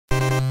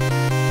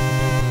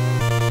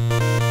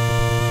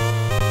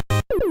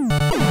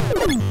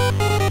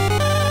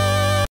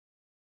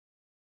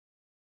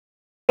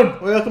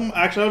Welcome.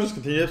 Actually, I'll just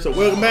continue. So,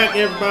 welcome back,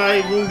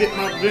 everybody. We'll get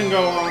my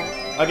bingo on.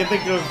 I can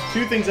think of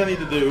 2 things I need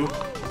to do.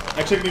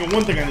 Actually, I can think of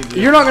 1 thing I need to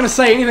do. You're not gonna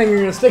say anything. You're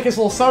gonna stick this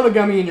little soda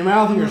gummy in your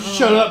mouth and you're gonna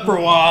shut up for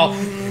a while.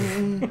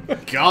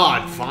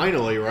 God,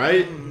 finally,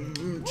 right?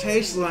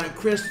 Tastes like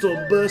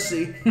crystal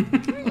pussy.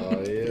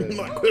 Oh yeah.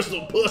 My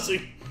crystal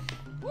pussy.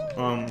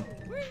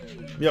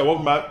 Yeah,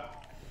 welcome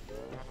back.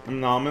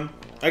 I'm Naman.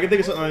 I can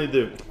think of something I need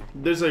to do.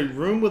 There's a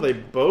room with a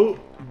boat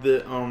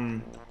that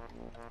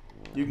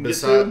you can get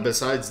to.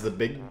 Besides the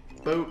big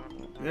boat?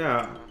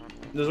 Yeah.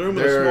 There's a room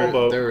with a small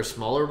boat. There are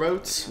smaller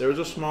boats? There was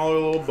a smaller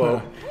little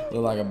boat.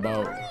 Look like a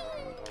boat.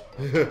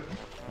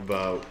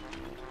 Boat.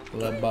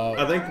 Little boat.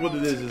 I think what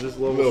it is this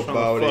little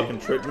trying to fucking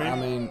trick me. I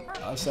mean,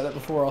 I've said it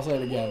before, I'll say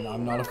it again.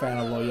 I'm not a fan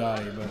of Lil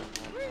Yachty, but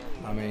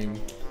I mean...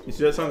 You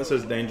see that sign that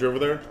says danger over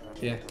there?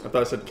 Yeah. I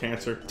thought it said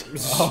cancer.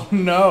 Oh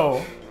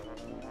no.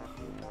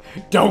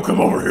 Don't come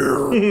over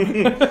here.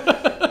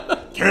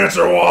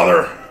 Cancer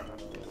water!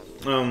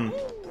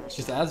 It's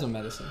just asthma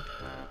medicine.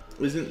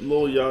 Isn't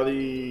Lil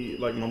Yachty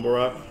like mumble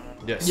rap?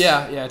 Yes.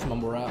 Yeah, it's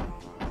mumble rap.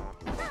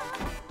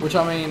 Which,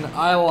 I mean,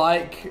 I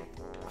like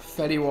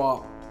Fetty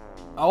Wap.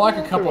 I like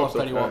a couple of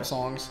Fetty Wap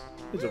songs.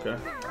 He's okay.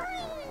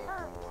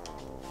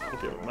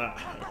 Okay with that.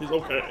 He's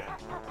okay.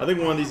 I think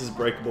one of these is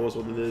breakable is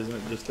what it is, and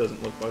it just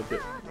doesn't look like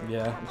it.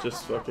 Yeah. It's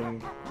just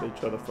fucking, they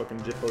try to fucking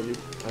jippo you.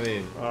 I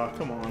mean...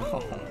 come on.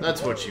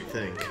 That's what you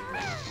think.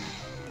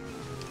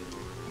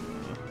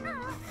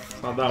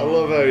 It's not that I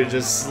love how he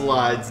just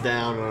slides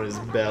down on his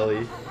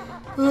belly.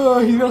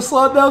 He's gonna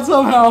slide down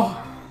somehow.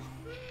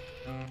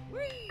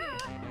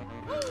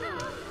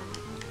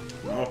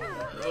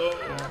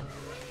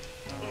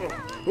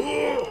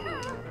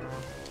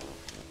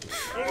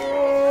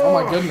 Oh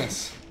my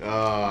goodness.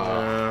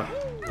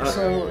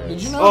 So,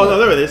 did you know Oh, no,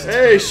 there it is.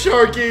 Hey,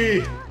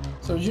 Sharky!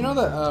 So, did you know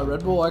that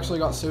Red Bull actually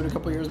got sued a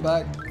couple years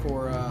back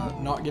for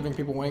not giving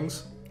people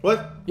wings?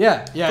 What?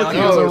 Yeah, like it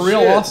was a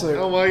real lawsuit.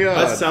 Oh my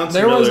god. That sounds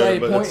There was familiar, a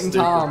but point that's in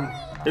stupid. time.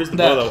 Here's the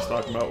that- boat I was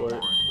talking about.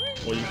 Wait.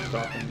 Well, you keep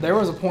talking. There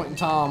was a point in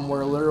time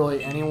where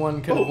literally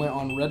anyone could have went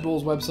on Red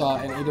Bull's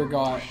website and either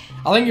got,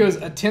 I think it was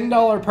a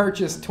 $10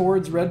 purchase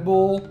towards Red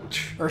Bull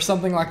or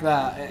something like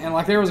that. And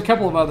like there was a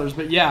couple of others,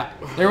 but yeah,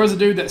 there was a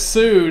dude that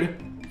sued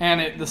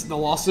and the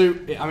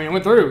lawsuit, I mean, it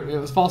went through. It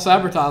was false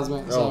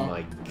advertisement. So. Oh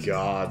my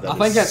god. I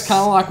think that's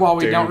kind of like why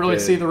we don't really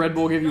see the Red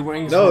Bull give you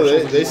wings. No,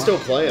 commercials they still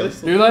play them.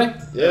 Do they?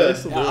 Yeah.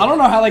 I don't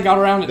know how they got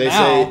around it They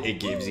now. say it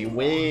gives you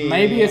wings.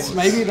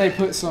 Maybe they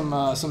put some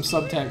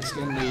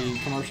subtext in the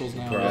commercials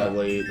now.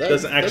 Probably. It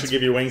doesn't actually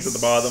give you wings at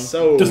the bottom.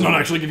 So, Does not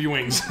actually give you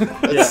wings.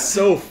 That's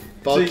so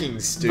fucking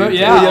stupid. But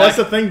yeah, Well, yeah, that's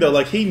the thing though.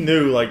 Like he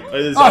knew, like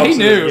he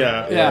knew.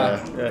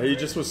 Yeah. He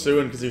just was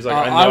suing because he was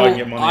like, I know I can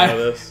get money out of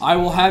this. I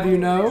will have you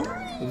know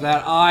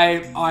that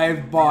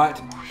I've bought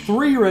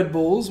 3 Red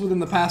Bulls within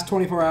the past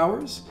 24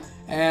 hours,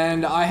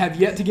 and I have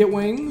yet to get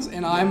wings,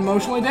 and I'm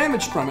emotionally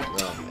damaged from it.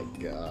 Oh my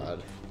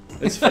god.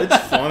 It's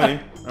funny.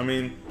 I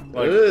mean,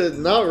 like,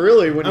 not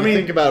really when you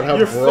think about how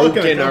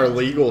broken our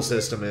legal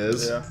system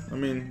is. Yeah, I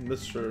mean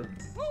that's true.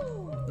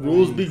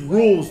 Rules be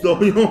rules, though.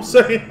 You know what I'm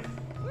saying?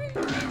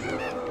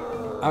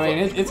 I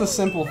mean, it's a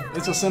simple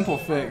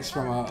fix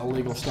from a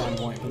legal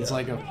standpoint. It's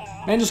like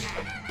man, just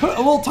put a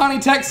little tiny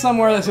text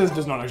somewhere that says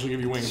does not actually give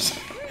you wings.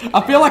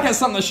 I feel like that's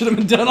something that should have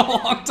been done a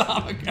long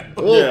time ago.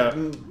 Well, yeah,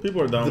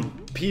 people are dumb.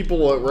 The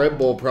people at Red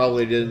Bull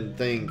probably didn't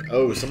think,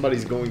 oh,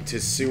 somebody's going to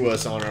sue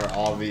us on our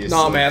obvious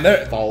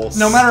false.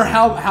 No matter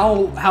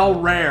how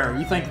rare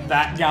you think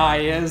that guy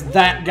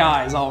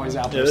is always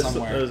out there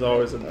somewhere. There's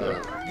always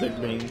a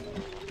big bean.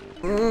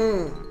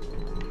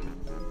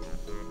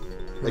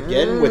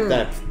 Again with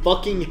that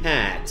fucking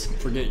hat.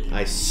 Forget you.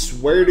 I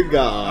swear to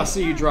God. I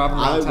see you driving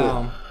around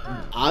town.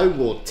 I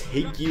will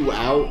take you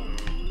out.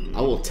 I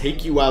will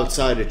take you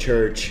outside of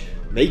church,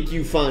 make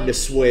you find a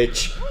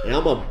Switch, and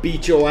I'm gonna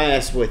beat your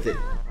ass with it.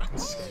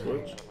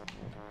 Switch?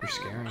 You're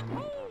scaring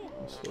me.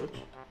 Switch?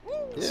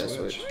 Yeah,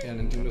 Switch. Yeah,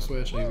 Nintendo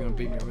Switch, and he's gonna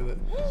beat me with it.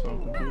 So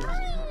I'm confused.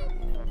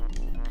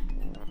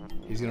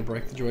 He's gonna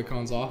break the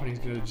Joy-Cons off, and he's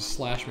gonna just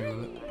slash me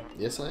with it.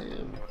 Yes, I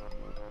am.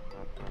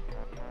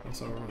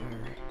 What's over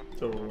there?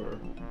 It's over where?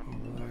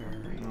 Over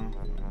there. No.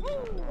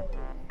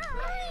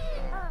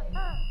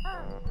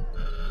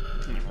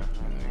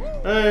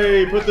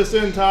 Hey, put this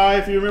in, Ty.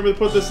 If you remember to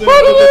put this in. Put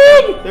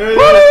it in! There it is.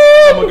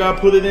 Oh my god,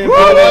 put it in. Oh my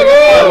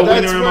god,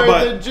 that's that's in my where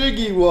butt. the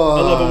jiggy was.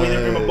 I love a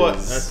wiener in my butt.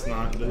 That's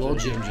not the Little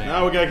jiggy. Jim Jam.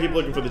 Now we gotta keep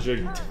looking for the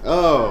jiggy.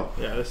 Oh.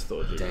 Yeah, that's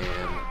still a jiggy.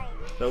 Damn.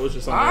 That was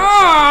just something.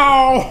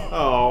 Ow!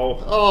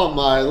 Oh. Oh,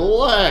 my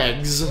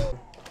legs.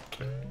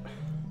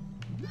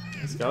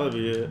 That's gotta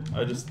be it.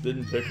 I just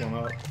didn't pick one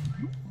up.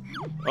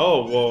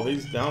 Oh, well,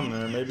 he's down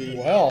there. Maybe.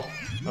 Well.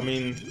 I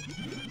mean,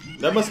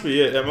 that must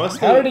be it. That must.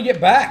 How did he get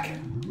back?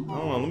 I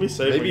don't know. Let me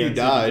save Maybe again. he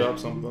died. Drop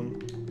something.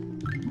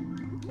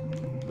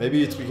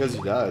 Maybe it's because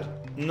you died.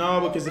 No,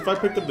 because if I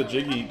picked up the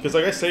jiggy, because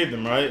like I saved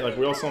him, right? Like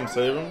we all saw him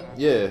save him.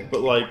 Yeah.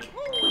 But like,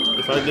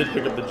 if I did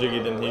pick up the jiggy,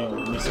 then he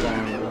would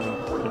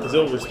respawn. Because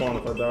he'll respawn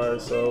if I die.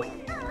 So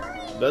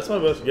that's my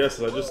best guess.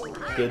 Is I just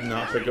did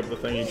not pick up the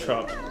thing he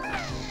dropped.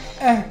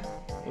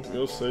 Let's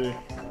go see.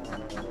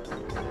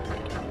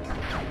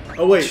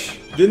 Oh wait,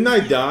 didn't I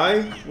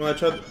die when I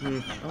tried?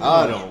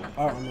 I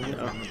don't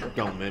remember.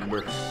 Don't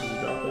remember.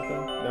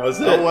 That was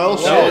it. Oh well,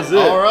 that was it.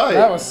 All right.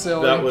 That was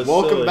silly. That was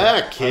Welcome silly.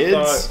 back, kids.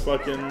 I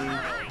thought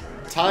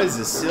fucking Ty's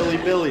a silly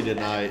Billy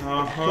tonight.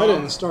 I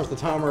didn't start the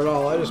timer at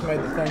all. I just made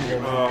the thing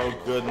go. Oh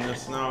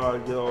goodness! Now I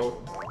get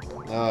all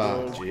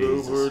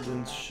Jesus. Ubered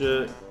and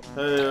shit.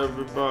 Hey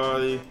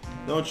everybody,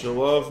 don't you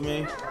love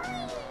me?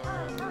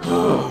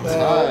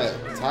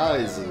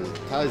 Ty's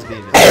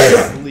being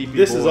a sleepy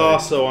This boy. is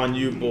also on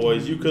you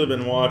boys. You could have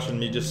been watching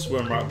me just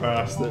swim right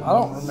past it. I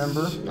don't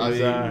remember.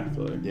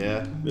 Exactly.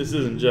 Yeah. This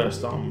isn't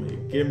just on me.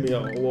 Give me a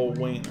little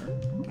wiener.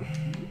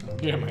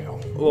 Yeah, man.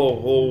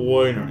 Little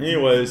wiener.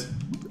 Anyways,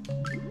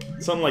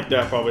 something like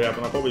that probably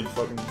happened. I'll probably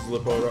fucking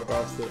zip over right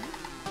past it.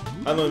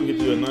 I don't even get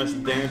to do a nice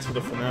dance for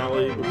the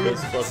finale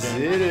because fucking.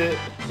 Zit it.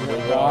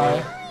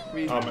 Why?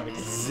 I'll make it.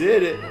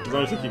 Zit it. As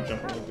long as I keep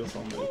jumping like this,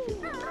 I'll make it.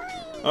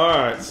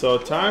 Alright, so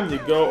time to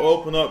go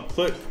open up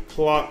Click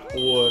Clock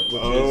Wood,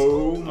 which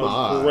is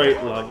a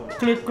great level.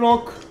 Click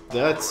clock.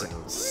 That's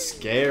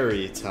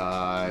scary,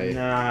 Ty.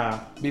 Nah.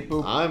 Beep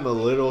boop. I'm a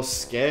little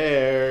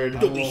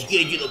scared. Don't be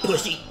scared, you little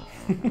pussy.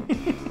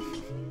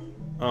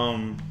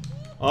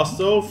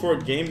 Also, for a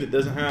game that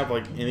doesn't have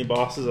like any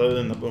bosses other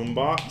than the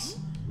boombox,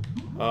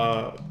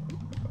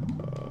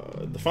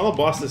 the final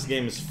boss of this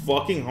game is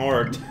fucking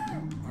hard.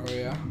 Oh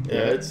yeah. Yeah,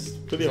 it's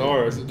pretty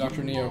hard. Is it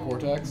Dr. Neo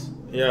Cortex?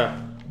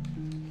 Yeah.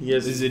 He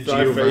has Is it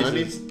 5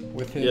 Giovanni? faces.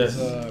 With his Yes.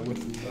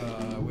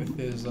 with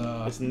his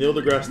It's Neil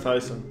deGrasse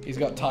Tyson. he's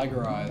got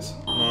tiger eyes.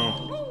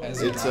 Oh,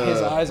 As It's,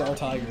 his eyes are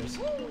tigers.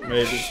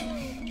 maybe.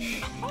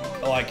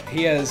 Like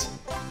there's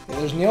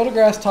Neil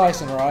deGrasse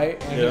Tyson, right?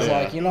 And he's Yeah.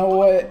 like, you know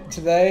what?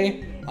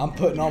 Today I'm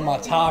putting on my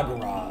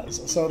tiger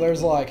eyes. So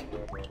there's like,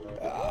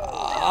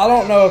 I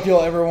don't know if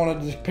you'll ever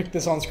want to pick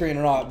this on screen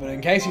or not, but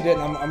in case you didn't,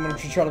 I'm going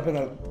to try to put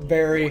a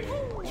very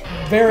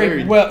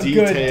well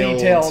good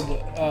detailed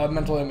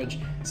mental image.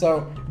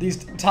 So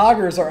these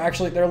tigers are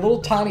actually they're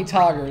little tiny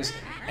tigers,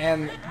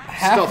 and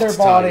half their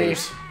body.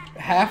 Tigers.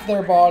 Half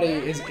their body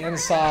is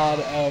inside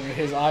of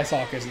his eye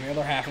sockets, and the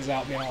other half is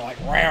out being all like,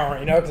 "Wow,"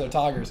 you know, because they're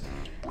tigers.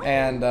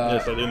 And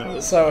Yes, I do know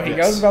this. so he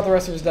goes about the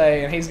rest of his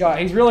day, and he's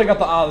really got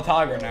the eye of the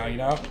tiger now, you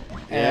know.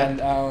 Yeah.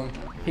 And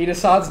he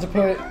decides to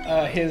put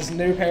his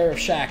new pair of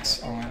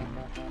Shaqs on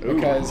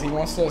because he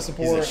wants to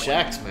support. He's a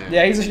Shax man.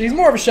 Yeah, he's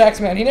more of a Shaqs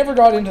man. He never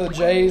got into the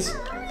Jays,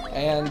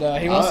 and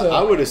he wants to.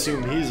 I would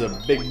assume he's a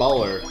big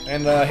baller.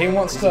 And he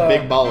wants He's to. a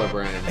big baller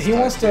brand. He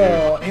wants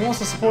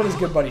to support his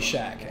good buddy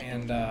Shaq,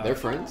 and They're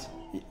friends?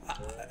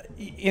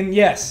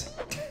 yes.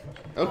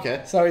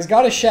 Okay. So he's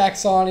got his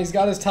Shaqs on, he's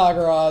got his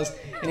tiger eyes,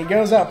 and he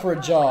goes out for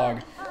a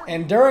jog.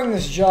 And during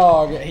this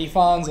jog, he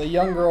finds a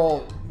young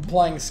girl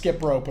playing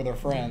skip rope with her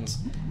friends.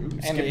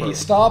 And he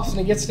stops and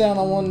he gets down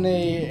on one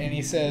knee and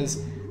he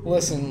says,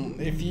 "Listen,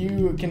 if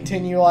you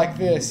continue like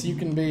this, you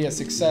can be a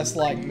success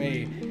like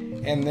me."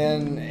 And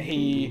then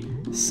he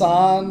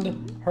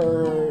signed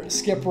her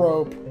skip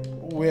rope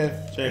with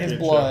his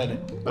blood.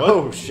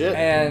 Oh, shit.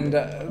 And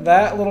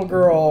that little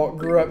girl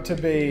grew up to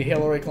be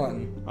Hillary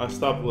Clinton. I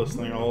stopped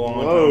listening a long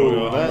time Whoa,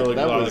 ago. I'm really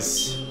that glad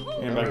was I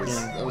came back in.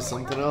 that was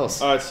something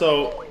else. Alright,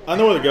 so I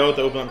know where to go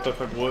to open up Click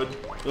Clock Wood.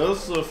 There's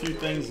also a few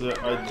things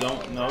that I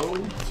don't know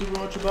super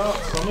much about,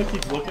 so I'm gonna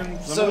keep looking. I'm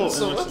a So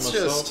little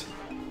interested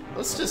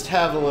let's just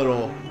have a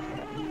little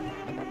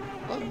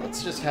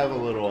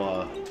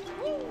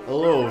a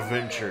little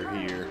adventure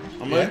here.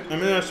 I'm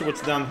interested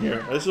what's down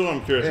here. This is what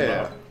I'm curious Yeah.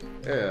 about.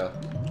 Yeah.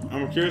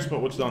 I'm curious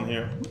about what's down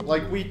here.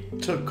 Like we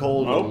took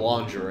Cole to Oh. a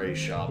lingerie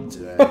shop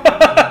today.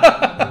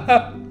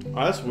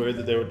 Oh, that's weird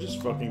that they would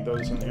just fucking throw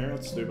this in here.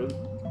 That's stupid.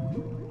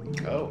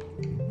 Oh.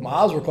 My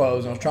eyes were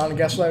closed, and I was trying to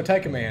guess where they were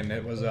taking me, and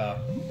it was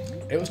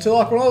to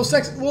like one of those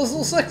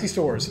little sexy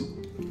stores.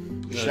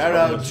 Shout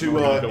out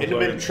to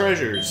Intimate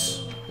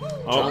Treasures.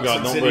 Oh god,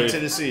 Johnson don't City, breathe.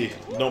 Tennessee.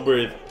 Don't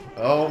breathe.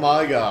 Oh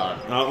my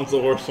god. That one's the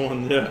worst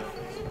one yet.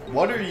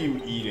 What are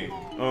you eating?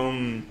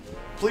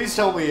 Please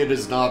Tell me it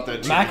is not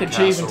that Mac chicken and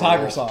cheese and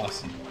tiger casserole.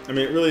 sauce. I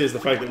mean, it really is the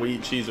fact that we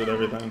eat cheese with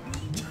everything.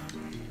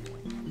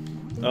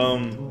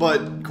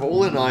 But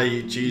Cole and I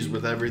eat cheese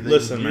with everything.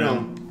 Listen, You man.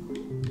 know,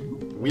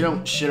 we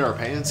don't shit our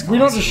pants. We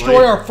don't constantly.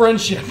 destroy our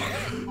friendship.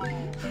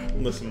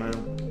 Listen, man.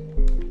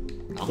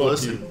 I'm Fuck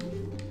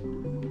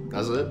listening.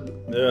 That's it.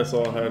 Yeah, that's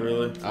all I had,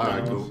 really.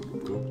 Alright, cool.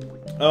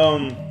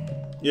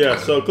 Yeah,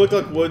 so Click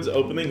Clock Wood's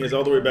opening is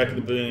all the way back at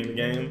the beginning of the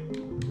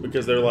game.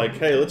 Because they're like,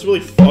 hey, let's really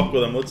fuck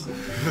with him. Let's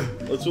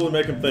really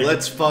make him think.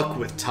 Let's fuck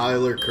with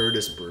Tyler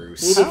Curtis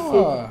Bruce.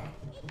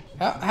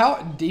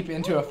 How deep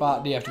into a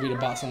fight do you have to be to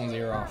bite someone's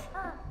ear off?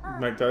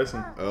 Mike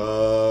Tyson.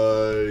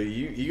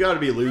 You got to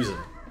be losing.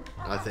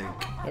 I think.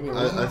 Gotta be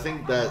losing? I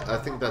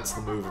think that's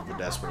the move of the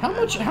desperate How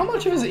man.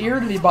 much of his ear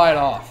did he bite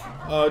off?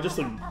 Just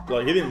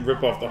like he didn't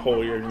rip off the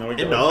whole ear, you know. He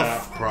got like Enough,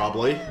 half.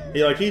 probably.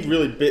 He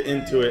really bit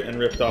into it and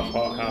ripped off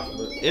half of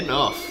it.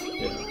 Enough.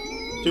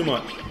 Yeah, too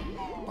much.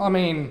 I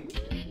mean,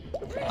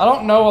 I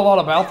don't know a lot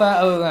about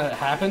that other than it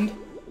happened.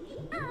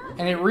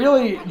 And it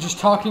really, just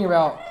talking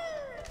about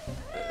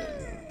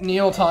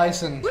Neil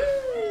Tyson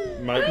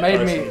Mike made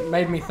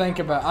Tyson. me think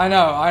about. I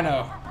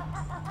know.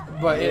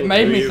 But it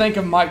made me think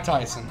of Mike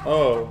Tyson.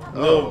 Oh,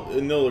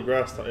 Neil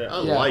deGrasse Tyson. Yeah. I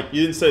like.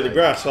 You didn't say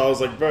deGrasse, so I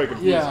was like very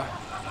confused. Yeah,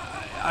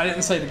 I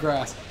didn't say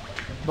deGrasse.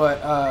 But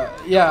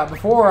yeah,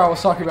 before I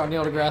was talking about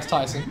Neil deGrasse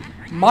Tyson.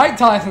 Mike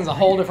Tyson's a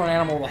whole different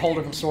animal with a whole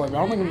different story, but I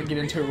don't think I'm going to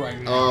get into it right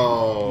now.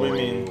 Oh, What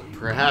do you mean?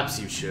 Perhaps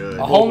you should.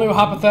 A whole new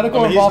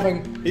hypothetical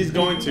involving He's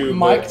going to.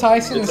 Mike but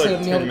Tyson it's instead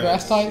like of Neil 10 deGrasse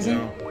minutes, Tyson? you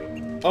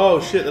know? Oh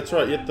shit, that's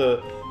right. You have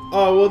to.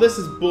 Oh well, this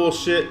is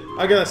bullshit.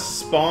 I gotta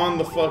spawn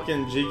the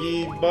fucking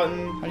Jiggy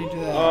button. How do you do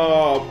that?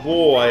 Oh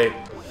boy.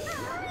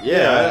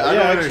 Yeah, I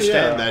don't actually,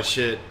 understand that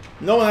shit.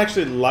 No one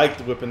actually liked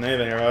whipping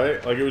anything,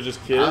 right? Like it was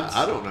just kids.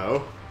 I don't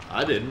know.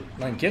 I didn't.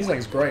 Man, kids think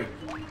it's great.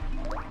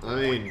 I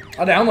mean,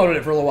 I downloaded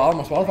it for a little while on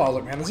my Spotify. I was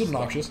like, man, this is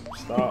obnoxious.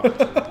 Stop.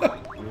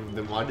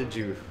 then why did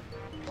you?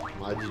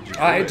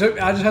 I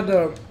just had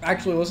to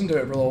actually listen to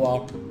it for a little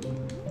while.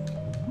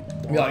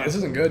 Be like, this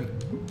isn't good.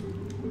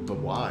 But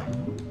why?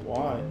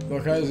 Why?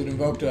 Because it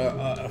invoked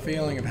a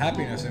feeling of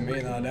happiness in me,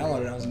 and then I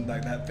downloaded it, and I was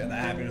like, that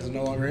happiness is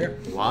no longer here.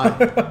 Why?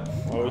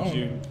 Why would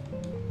you?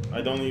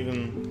 I don't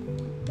even.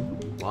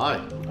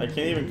 Why? I can't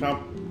even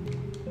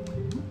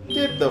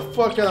Get the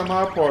fuck out of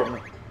my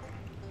apartment.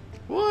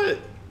 What?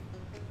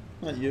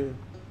 Not you.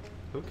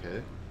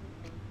 Okay.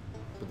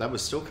 But that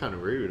was still kind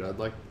of rude. I'd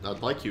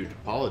like you to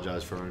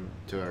apologize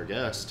to our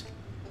guest.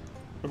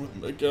 I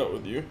wouldn't make out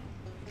with you.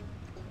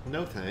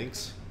 No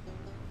thanks.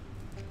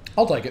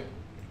 I'll take it.